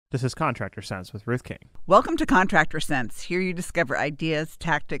This is Contractor Sense with Ruth King. Welcome to Contractor Sense. Here you discover ideas,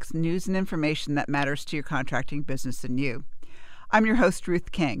 tactics, news, and information that matters to your contracting business and you. I'm your host,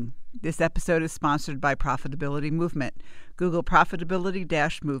 Ruth King. This episode is sponsored by Profitability Movement. Google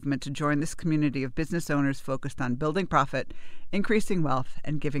Profitability-Movement to join this community of business owners focused on building profit, increasing wealth,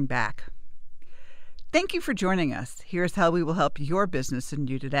 and giving back. Thank you for joining us. Here's how we will help your business and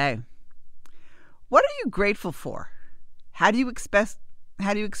you today. What are you grateful for? How do you express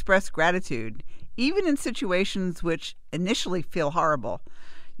gratitude, even in situations which initially feel horrible?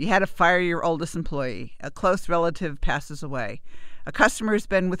 You had to fire your oldest employee, a close relative passes away, a customer who's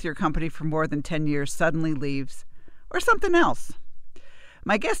been with your company for more than 10 years suddenly leaves, or something else.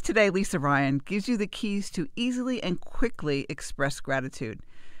 My guest today, Lisa Ryan, gives you the keys to easily and quickly express gratitude,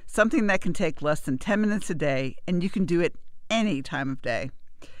 something that can take less than 10 minutes a day, and you can do it any time of day.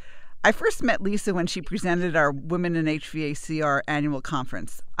 I first met Lisa when she presented our Women in HVACR annual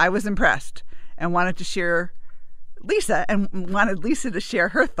conference. I was impressed and wanted Lisa to share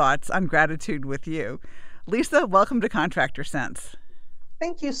her thoughts on gratitude with you. Lisa, welcome to Contractor Sense.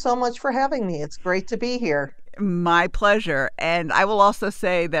 Thank you so much for having me. It's great to be here. My pleasure. And I will also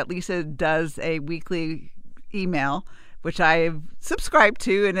say that Lisa does a weekly email, which I've subscribed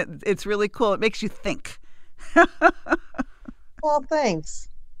to, and it's really cool. It makes you think. Well, thanks.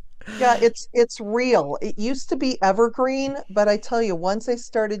 Yeah, it's real. It used to be evergreen, but I tell you, once I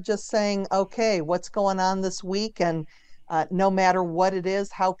started just saying, okay, what's going on this week? And no matter what it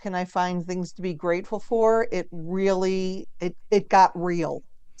is, how can I find things to be grateful for? It really, it got real.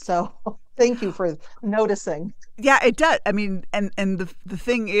 So thank you for noticing. Yeah, it does. I mean, and the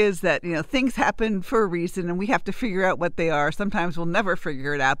thing is that, things happen for a reason and we have to figure out what they are. Sometimes we'll never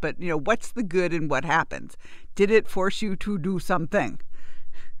figure it out, but, what's the good in what happens? Did it force you to do something?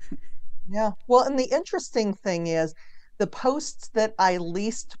 Yeah. Well, and the interesting thing is the posts that I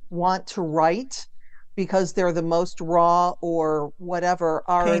least want to write because they're the most raw or whatever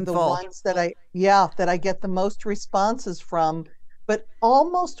are Painful. The ones that I get the most responses from, but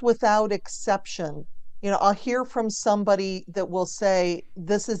almost without exception. I'll hear from somebody that will say,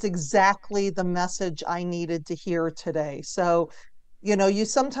 this is exactly the message I needed to hear today. So you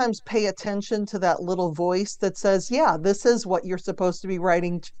sometimes pay attention to that little voice that says, yeah, this is what you're supposed to be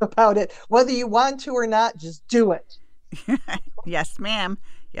writing about it. Whether you want to or not, just do it. Yes, ma'am.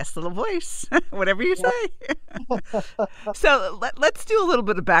 Yes, little voice. Whatever you say. So let's do a little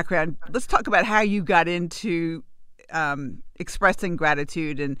bit of background. Let's talk about how you got into expressing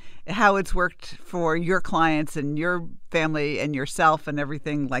gratitude and how it's worked for your clients and your family and yourself and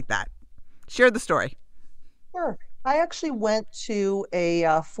everything like that. Share the story. Sure. I actually went to a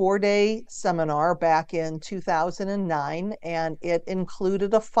 4-day seminar back in 2009, and it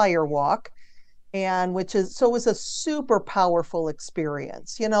included a fire walk, and it was a super powerful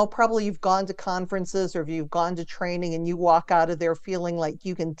experience. Probably you've gone to conferences or you've gone to training and you walk out of there feeling like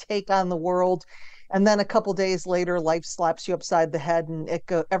you can take on the world. And then a couple days later, life slaps you upside the head and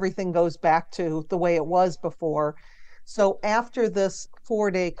everything goes back to the way it was before. So after this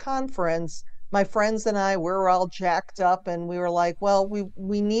 4-day conference, my friends and I, we were all jacked up and we were like, well,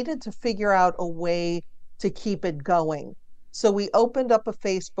 we needed to figure out a way to keep it going. So we opened up a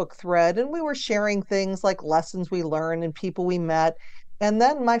Facebook thread and we were sharing things like lessons we learned and people we met. And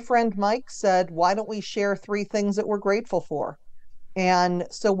then my friend Mike said, why don't we share 3 things that we're grateful for? And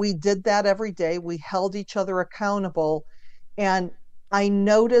so we did that every day. We held each other accountable. And I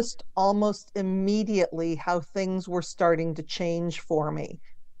noticed almost immediately how things were starting to change for me.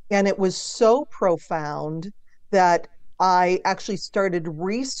 And it was so profound that I actually started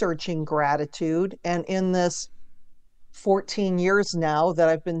researching gratitude. And in this 14 years now that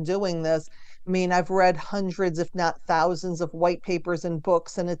I've been doing this, I've read hundreds, if not thousands, of white papers and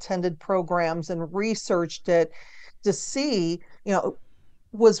books and attended programs and researched it to see,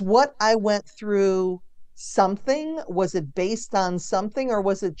 was what I went through something? Was it based on something or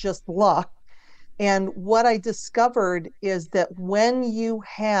was it just luck? And what I discovered is that when you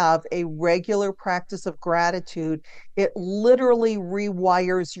have a regular practice of gratitude, it literally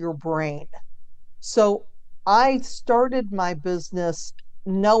rewires your brain. So I started my business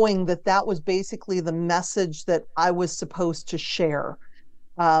knowing that that was basically the message that I was supposed to share.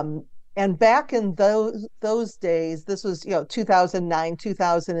 And back in those days, this was 2009,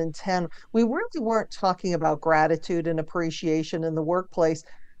 2010, we really weren't talking about gratitude and appreciation in the workplace.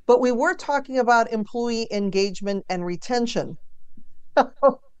 But we were talking about employee engagement and retention.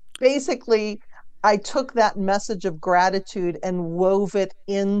 Basically, I took that message of gratitude and wove it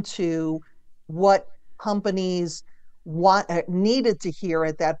into what companies needed to hear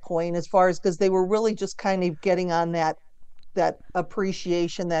at that point, as far as because they were really just kind of getting on that that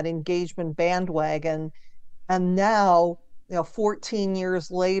appreciation, that engagement bandwagon. And now, 14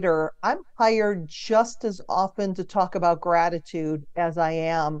 years later, I'm hired just as often to talk about gratitude as I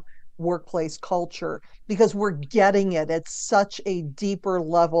am workplace culture, because we're getting it at such a deeper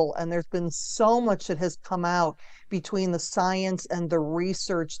level. And there's been so much that has come out between the science and the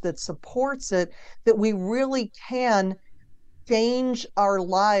research that supports it, that we really can change our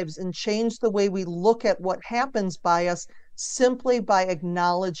lives and change the way we look at what happens by us simply by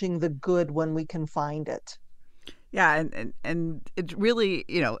acknowledging the good when we can find it. Yeah, and it really,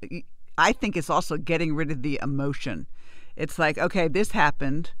 I think it's also getting rid of the emotion. It's like, okay, this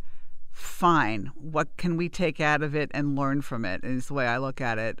happened. Fine. What can we take out of it and learn from it? Is the way I look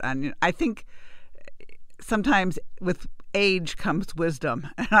at it. And I think sometimes with age comes wisdom.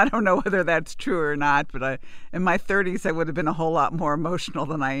 And I don't know whether that's true or not, but in my 30s, I would have been a whole lot more emotional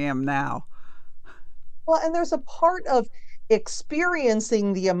than I am now. Well, and there's a part of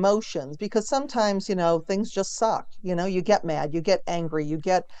experiencing the emotions, because sometimes, things just suck. You get mad, you get angry, you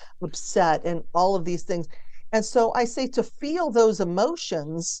get upset, and all of these things. And so I say to feel those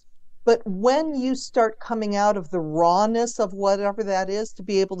emotions, but when you start coming out of the rawness of whatever that is, to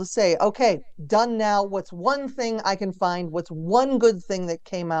be able to say, okay, done now. What's one thing I can find? What's one good thing that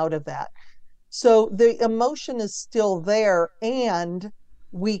came out of that? So the emotion is still there, and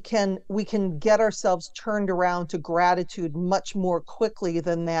we can get ourselves turned around to gratitude much more quickly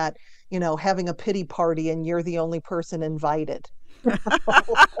than that, having a pity party and you're the only person invited.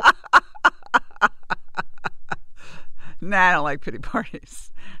 Nah, I don't like pity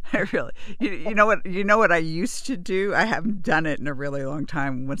parties. I really, you know what I used to do? I haven't done it in a really long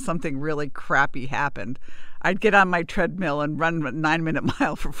time. When something really crappy happened, I'd get on my treadmill and run a 9-minute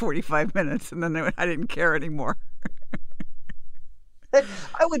mile for 45 minutes, and then I didn't care anymore.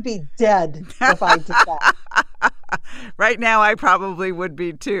 I would be dead if I did that. Right now, I probably would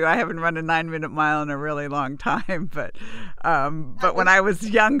be too. I haven't run a 9-minute mile in a really long time, but when I was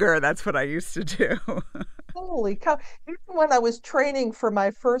younger, that's what I used to do. Holy cow. Even when I was training for my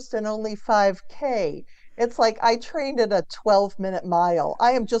first and only 5K, it's like I trained at a 12-minute mile.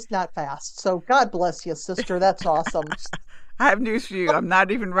 I am just not fast. So God bless you, sister. That's awesome. I have news for you. I'm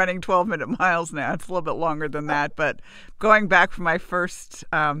not even running 12-minute miles now. It's a little bit longer than that, but going back for my first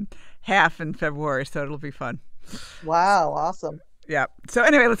half in February, so it'll be fun. Wow, awesome. Yeah. So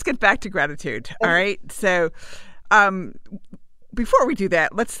anyway, let's get back to gratitude. All right. So before we do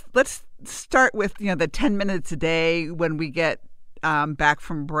that, let's start with the 10 minutes a day when we get back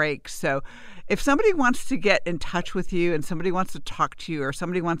from break. So if somebody wants to get in touch with you and somebody wants to talk to you or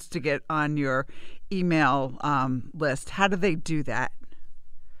somebody wants to get on your email list, how do they do that?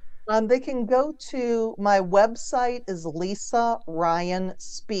 They can go to my website is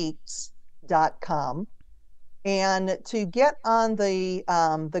lisaryanspeaks.com. And to get on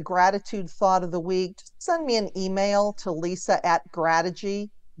the gratitude thought of the week, just send me an email to lisa@grategey,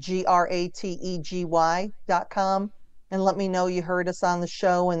 GRATEGY.com, and let me know you heard us on the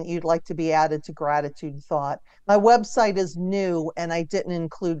show and you'd like to be added to Gratitude Thought. My website is new, and I didn't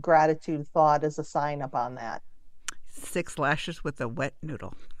include Gratitude Thought as a sign up on that. 6 lashes with a wet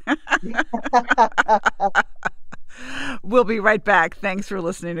noodle. We'll be right back. Thanks for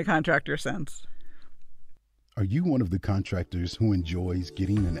listening to Contractor Sense. Are you one of the contractors who enjoys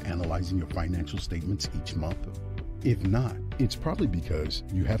getting and analyzing your financial statements each month? If not, it's probably because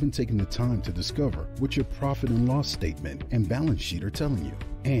you haven't taken the time to discover what your profit and loss statement and balance sheet are telling you.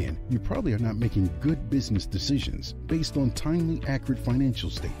 And you probably are not making good business decisions based on timely, accurate financial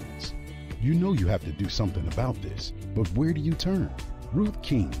statements. You know you have to do something about this, but where do you turn? Ruth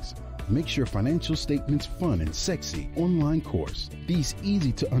King's Makes Your Financial Statements Fun and Sexy online course. These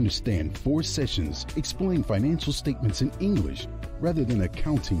easy to understand 4 sessions explain financial statements in English rather than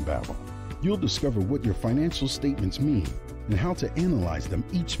accounting babble. You'll discover what your financial statements mean and how to analyze them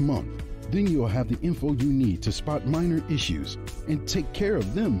each month. Then you'll have the info you need to spot minor issues and take care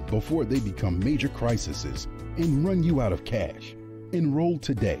of them before they become major crises and run you out of cash. Enroll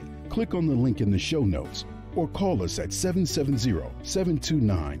today. Click on the link in the show notes or call us at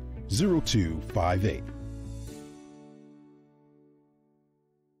 770-729-0258.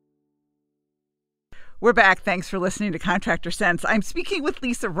 We're back. Thanks for listening to Contractor Sense. I'm speaking with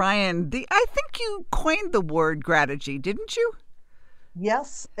Lisa Ryan. I think you coined the word gratitude, didn't you?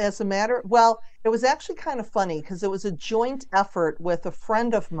 Yes, it was actually kind of funny because it was a joint effort with a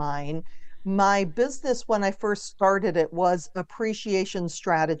friend of mine. My business, when I first started it, was Appreciation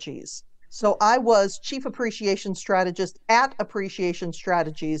Strategies. So I was Chief Appreciation Strategist at Appreciation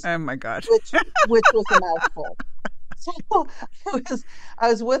Strategies. Oh my God. which was a mouthful. So I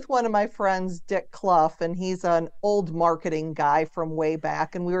was with one of my friends, Dick Clough, and he's an old marketing guy from way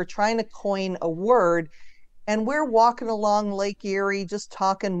back. And we were trying to coin a word. And we're walking along Lake Erie, just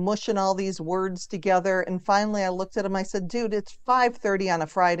talking, mushing all these words together. And finally, I looked at him. I said, dude, it's 5:30 on a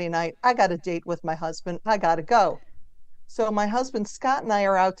Friday night. I got a date with my husband. I got to go. So my husband, Scott, and I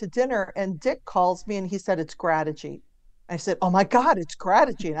are out to dinner. And Dick calls me and he said, it's Grategy. I said, oh my God, it's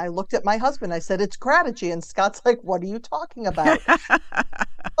Grategy. And I looked at my husband. I said, it's Grategy. And Scott's like, what are you talking about?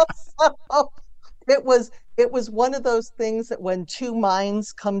 So it was one of those things that when two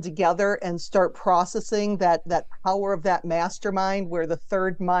minds come together and start processing that power of that mastermind where the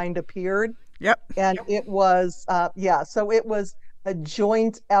third mind appeared. Yep. And it was so it was a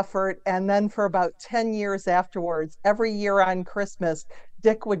joint effort. And then for about 10 years afterwards, every year on Christmas,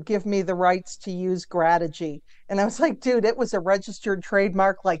 Dick would give me the rights to use Grategy. And I was like, dude, it was a registered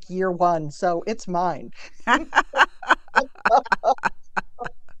trademark like year one, so it's mine.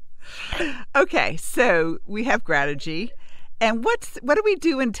 Okay, so we have Grategy. And what do we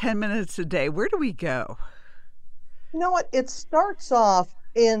do in 10 minutes a day? Where do we go? You know what? It starts off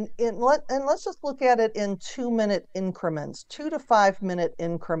let's just look at it in 2-minute increments, 2 to 5 minute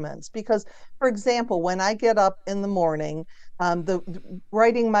increments. Because, for example, when I get up in the morning,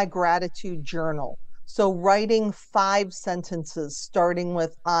 writing my gratitude journal. So writing 5 sentences starting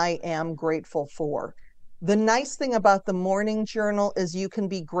with I am grateful for. The nice thing about the morning journal is you can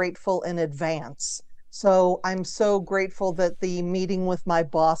be grateful in advance. So I'm so grateful that the meeting with my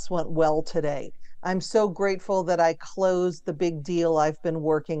boss went well today. I'm so grateful that I closed the big deal I've been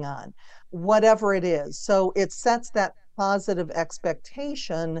working on, whatever it is. So it sets that positive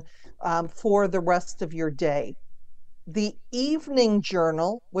expectation for the rest of your day. The evening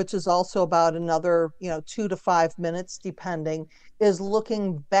journal, which is also about another 2 to 5 minutes, depending, is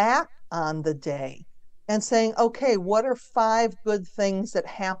looking back on the day and saying, okay, what are 5 good things that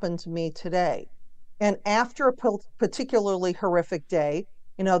happened to me today? And after a particularly horrific day,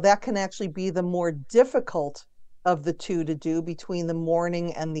 that can actually be the more difficult of the two to do between the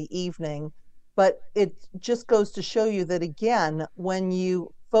morning and the evening. But it just goes to show you that, again, when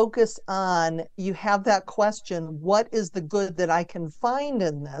you focus on, you have that question, what is the good that I can find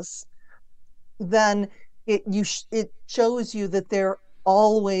in this? Then it shows you that there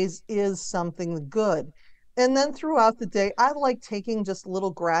always is something good. And then throughout the day, I like taking just little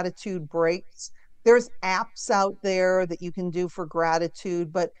gratitude breaks. There's apps out there that you can do for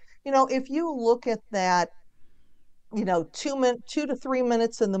gratitude. But, if you look at that, 2 to 3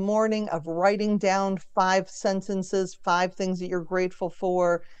 minutes in the morning of writing down 5 sentences, 5 things that you're grateful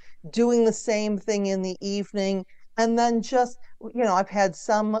for, doing the same thing in the evening. And then just, I've had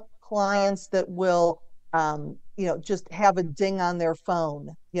some clients that will, just have a ding on their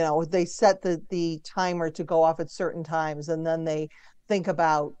phone. They set the timer to go off at certain times, and then they think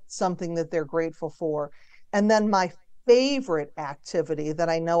about something that they're grateful for. And then my favorite activity that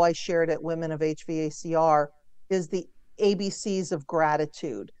I know I shared at Women of HVACR is the ABCs of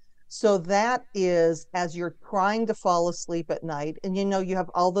gratitude. So that is, as you're trying to fall asleep at night, and you have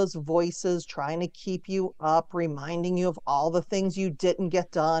all those voices trying to keep you up, reminding you of all the things you didn't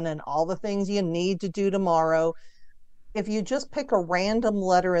get done and all the things you need to do tomorrow. If you just pick a random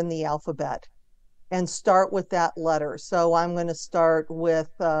letter in the alphabet and start with that letter. So I'm going to start with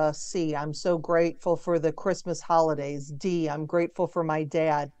C. I'm so grateful for the Christmas holidays. D. I'm grateful for my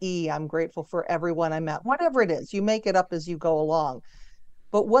dad. E. I'm grateful for everyone I met. Whatever it is, you make it up as you go along.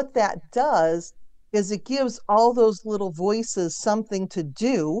 But what that does is it gives all those little voices something to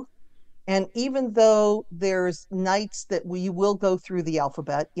do. And even though there's nights that we will go through the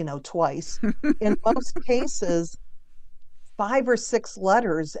alphabet, twice, in most cases, 5 or 6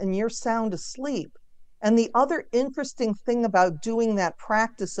 letters and you're sound asleep. And the other interesting thing about doing that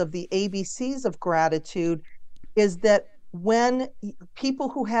practice of the ABCs of gratitude is that when people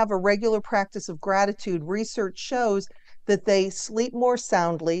who have a regular practice of gratitude, research shows that they sleep more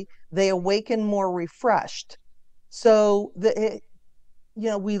soundly, they awaken more refreshed. So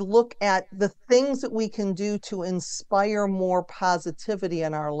we look at the things that we can do to inspire more positivity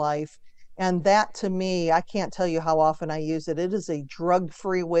in our life. And that, to me, I can't tell you how often I use it. It is a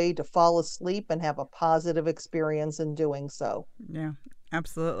drug-free way to fall asleep and have a positive experience in doing so. Yeah,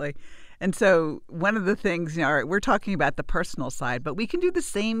 absolutely. And so one of the things, all right, we're talking about the personal side, but we can do the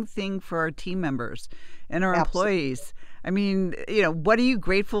same thing for our team members and our employees. I mean, what are you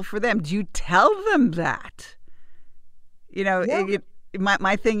grateful for them? Do you tell them that? Yeah.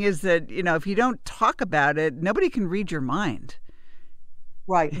 My thing is that, if you don't talk about it, nobody can read your mind.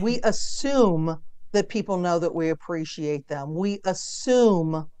 Right. We assume that people know that we appreciate them. We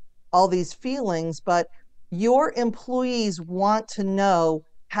assume all these feelings, but Your employees want to know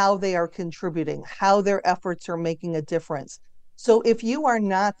how they are contributing, how their efforts are making a difference. So if you are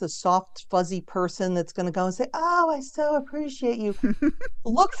not the soft, fuzzy person that's going to go and say, oh, I so appreciate you,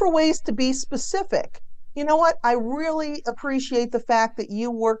 look for ways to be specific. You know what? I really appreciate the fact that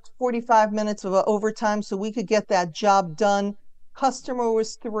you worked 45 minutes of overtime so we could get that job done. Customer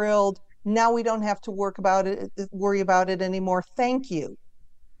was thrilled. Now we don't have to worry about it anymore. Thank you.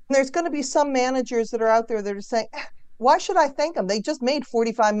 And there's going to be some managers that are out there that are saying, why should I thank them? They just made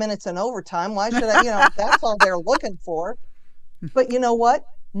 45 minutes in overtime. Why should I, that's all they're looking for. But you know what?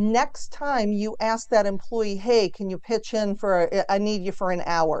 Next time you ask that employee, hey, can you pitch in I need you for an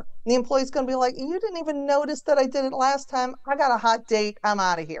hour. And the employee's going to be like, you didn't even notice that I did it last time. I got a hot date. I'm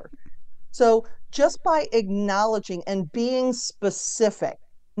out of here. So just by acknowledging and being specific,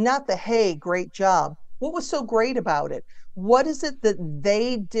 not the, hey, great job. What was so great about it? What is it that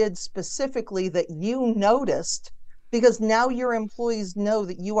they did specifically that you noticed? Because now your employees know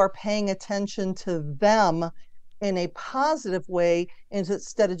that you are paying attention to them in a positive way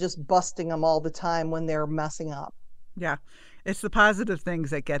instead of just busting them all the time when they're messing up. Yeah, it's the positive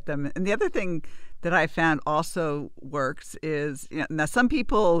things that get them. And the other thing that I found also works is, now some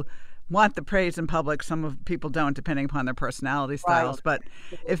people want the praise in public, some people don't, depending upon their personality styles. Right. But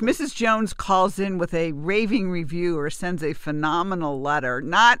if Mrs. Jones calls in with a raving review or sends a phenomenal letter,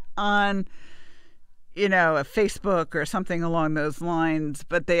 not on a Facebook or something along those lines,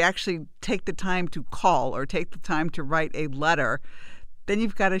 but they actually take the time to call or take the time to write a letter, then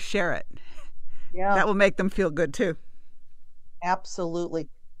you've got to share it. Yeah. That will make them feel good too. Absolutely.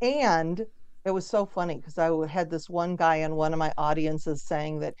 And it was so funny because I had this one guy in one of my audiences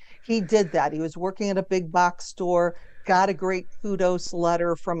saying that he did that. He was working at a big box store, got a great kudos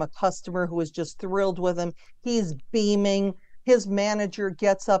letter from a customer who was just thrilled with him. He's beaming. His manager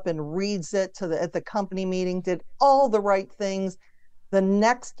gets up and reads it at the company meeting, did all the right things. The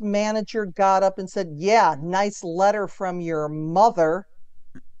next manager got up and said, yeah, nice letter from your mother.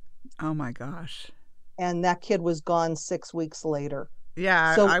 Oh my gosh. And that kid was gone 6 weeks later.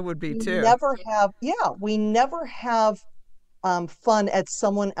 Yeah, so I would be too. We never have fun at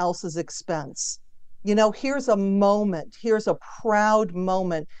someone else's expense. Here's a proud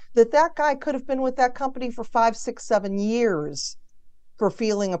moment that guy could have been with that company for 5, 6, 7 years for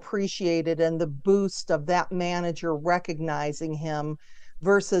feeling appreciated and the boost of that manager recognizing him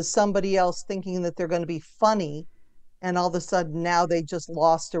versus somebody else thinking that they're going to be funny. And all of a sudden now they just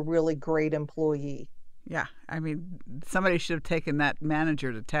lost a really great employee. Yeah. I mean, somebody should have taken that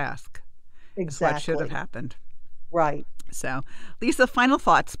manager to task. Exactly. That's what should have happened. Right. So, Lisa, final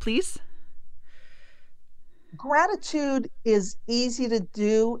thoughts, please. Gratitude is easy to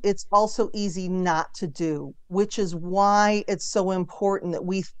do. It's also easy not to do, which is why it's so important that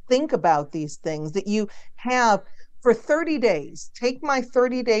we think about these things, that you have for 30 days. Take my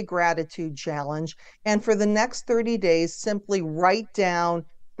 30-day gratitude challenge, and for the next 30 days, simply write down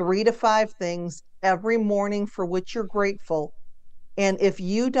 3 to 5 things every morning for which you're grateful. And if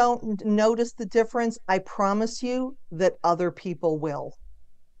you don't notice the difference, I promise you that other people will.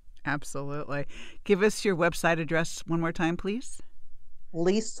 Absolutely. Give us your website address one more time, please.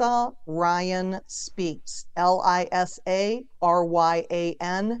 Lisa Ryan Speaks,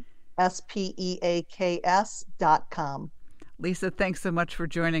 LisaRyanSpeaks.com. Lisa, thanks so much for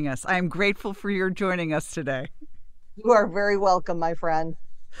joining us. I am grateful for your joining us today. You are very welcome, my friend.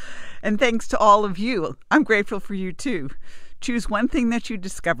 And thanks to all of you. I'm grateful for you too. Choose one thing that you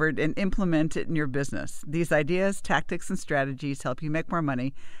discovered and implement it in your business. These ideas, tactics, and strategies help you make more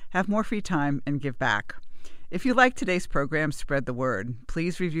money, have more free time, and give back. If you like today's program, spread the word.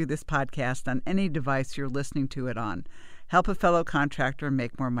 Please review this podcast on any device you're listening to it on. Help a fellow contractor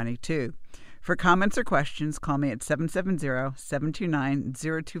make more money too. For comments or questions, call me at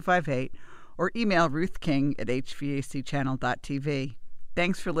 770-729-0258 or email Ruth King at hvacchannel.tv.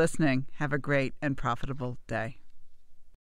 Thanks for listening. Have a great and profitable day.